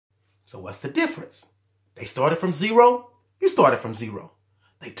So what's the difference? They started from zero. You started from zero.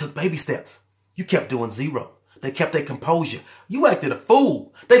 They took baby steps. You kept doing zero. They kept their composure. You acted a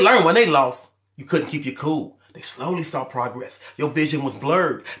fool. They learned when they lost. You couldn't keep your cool. They slowly saw progress. Your vision was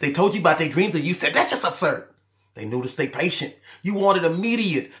blurred. They told you about their dreams and you said, that's just absurd. They knew to stay patient. You wanted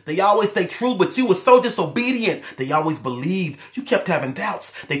immediate. They always stay true, but you were so disobedient. They always believed. You kept having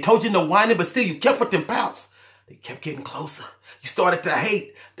doubts. They told you no whining, but still you kept with them pouts. They kept getting closer. You started to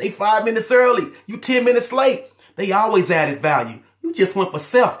hate. They 5 minutes early. You 10 minutes late. They always added value. You just went for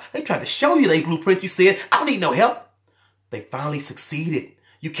self. They tried to show you their blueprint. You said, I don't need no help. They finally succeeded.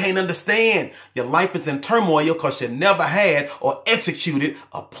 You can't understand. Your life is in turmoil because you never had or executed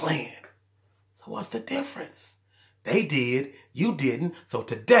a plan. So what's the difference? They did, you didn't. So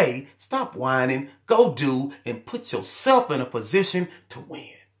today, stop whining, go do, and put yourself in a position to win.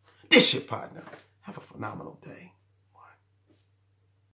 This your partner. Have a phenomenal day.